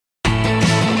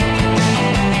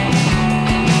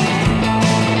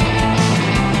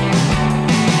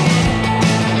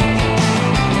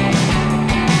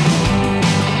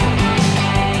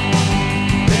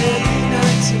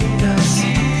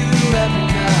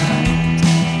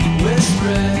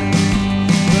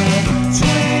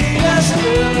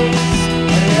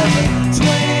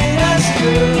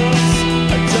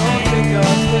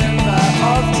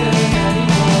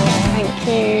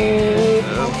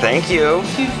Thank you.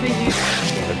 Shoot for you.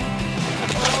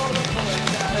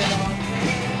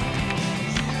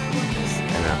 I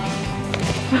know.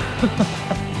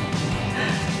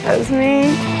 That was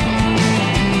me.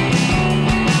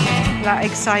 That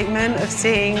excitement of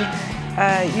seeing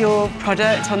your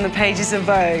product on the pages of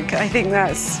Vogue, I think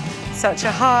that's such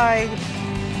a high.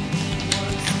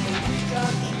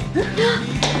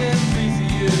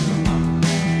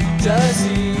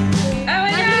 Oh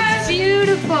my God,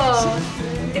 beautiful.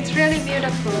 It's really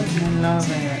beautiful. I love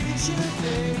it.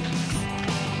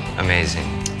 Amazing.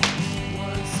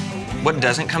 What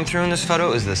doesn't come through in this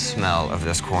photo is the smell of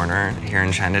this corner here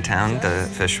in Chinatown, the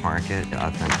fish market,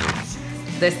 authentic.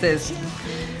 This is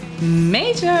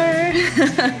major. I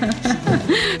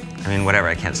mean, whatever,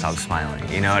 I can't stop smiling.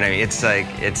 You know what I mean? It's like,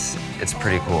 it's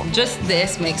pretty cool. Just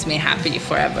this makes me happy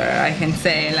forever, I can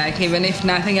say. Like, even if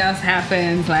nothing else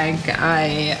happens, like,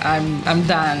 I'm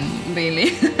done,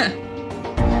 really.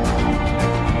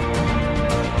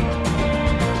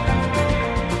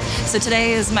 So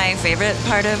today is my favorite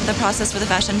part of the process for the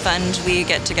Fashion Fund. We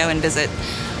get to go and visit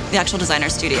the actual designer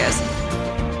studios.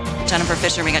 Jennifer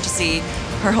Fisher, we got to see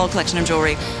her whole collection of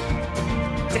jewelry.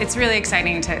 It's really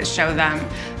exciting to show them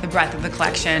the breadth of the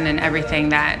collection and everything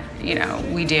that, you know,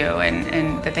 we do,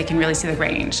 and that they can really see the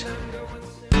range.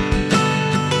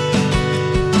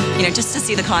 You know, just to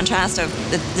see the contrast of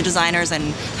the designers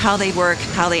and how they work,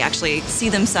 how they actually see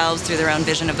themselves through their own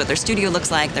vision of what their studio looks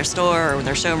like, their store or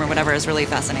their showroom or whatever is really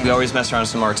fascinating. We always mess around with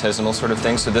some artisanal sort of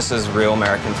things, so this is real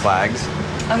American flags.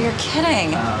 Oh, you're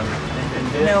kidding.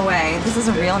 No way. This is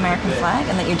a real American flag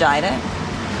and that you dyed it?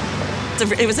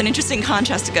 It was an interesting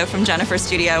contrast to go from Jennifer's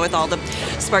studio with all the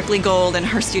sparkly gold and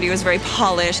her studio is very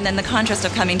polished, and then the contrast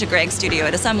of coming to Greg's studio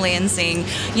at Assembly and seeing,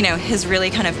 you know, his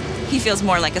really kind of, he feels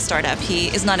more like a startup. He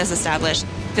is not as established. I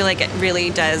feel like it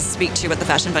really does speak to what the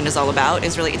Fashion Fund is all about.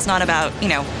 It's not about, you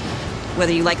know,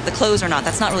 whether you like the clothes or not.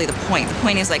 That's not really the point. The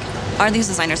point is, like, are these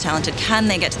designers talented? Can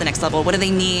they get to the next level? What do they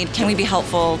need? Can we be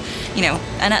helpful? You know,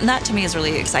 and that to me is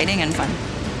really exciting and fun.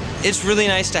 It's really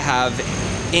nice to have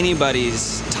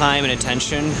anybody's time and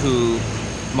attention who,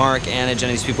 Mark, Anna,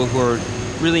 Jenna, these people who are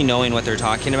really knowing what they're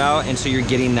talking about, and so you're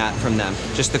getting that from them.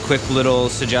 Just the quick little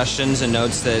suggestions and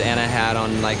notes that Anna had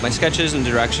on like my sketches and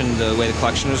direction, the way the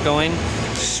collection was going,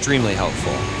 extremely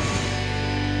helpful.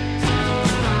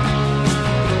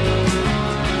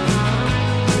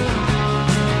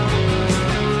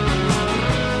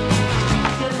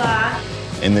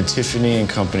 In the Tiffany &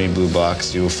 Company blue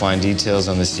box, you will find details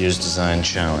on this year's design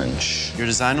challenge. Your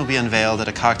design will be unveiled at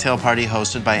a cocktail party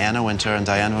hosted by Anna Wintour and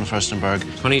Diane von Furstenberg.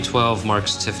 2012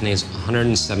 marks Tiffany's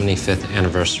 175th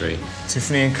anniversary.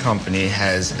 Tiffany & Company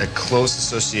has a close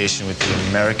association with the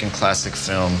American classic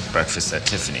film Breakfast at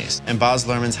Tiffany's. And Baz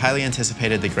Luhrmann's highly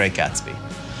anticipated The Great Gatsby.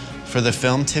 For the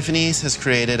film, Tiffany's has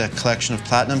created a collection of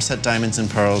platinum-set diamonds and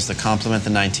pearls that complement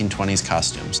the 1920s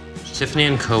costumes.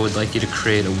 Tiffany & Co. would like you to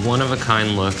create a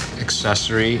one-of-a-kind look,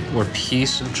 accessory, or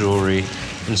piece of jewelry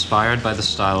inspired by the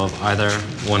style of either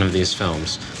one of these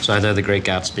films. So either The Great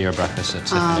Gatsby or Breakfast at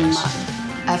Tiffany's.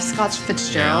 F. Scott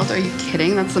Fitzgerald, yeah. Are you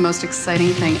kidding? That's the most exciting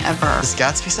thing ever. This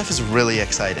Gatsby stuff is really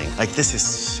exciting. Like, this is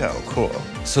so cool.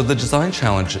 So the design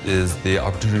challenge is the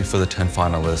opportunity for the 10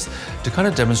 finalists to kind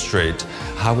of demonstrate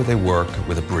how would they work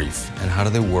with a brief and how do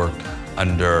they work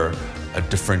under a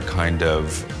different kind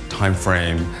of time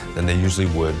frame than they usually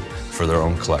would for their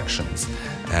own collections,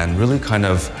 and really kind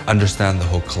of understand the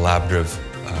whole collaborative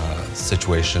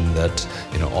situation that,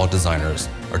 you know, all designers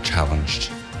are challenged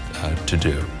to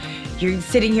do. You're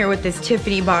sitting here with this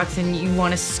Tiffany box and you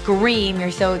want to scream,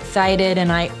 you're so excited,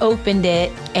 and I opened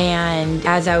it, and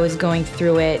as I was going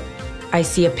through it, I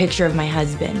see a picture of my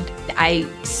husband. I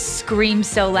screamed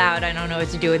so loud, I don't know what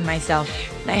to do with myself.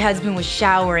 My husband was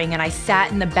showering and I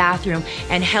sat in the bathroom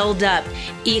and held up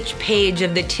each page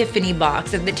of the Tiffany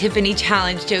box of the Tiffany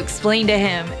challenge to explain to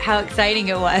him how exciting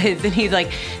it was. And he's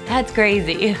like, that's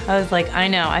crazy. I was like, I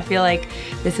know, I feel like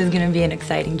this is gonna be an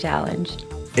exciting challenge.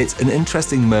 It's an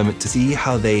interesting moment to see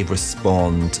how they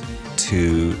respond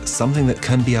to something that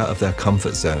can be out of their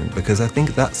comfort zone, because I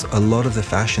think that's a lot of the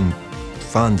Fashion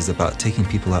Fund is about taking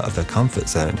people out of their comfort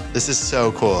zone. This is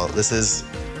so cool.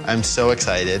 I'm so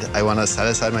excited. I want to set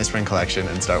aside my spring collection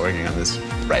and start working on this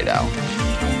right now.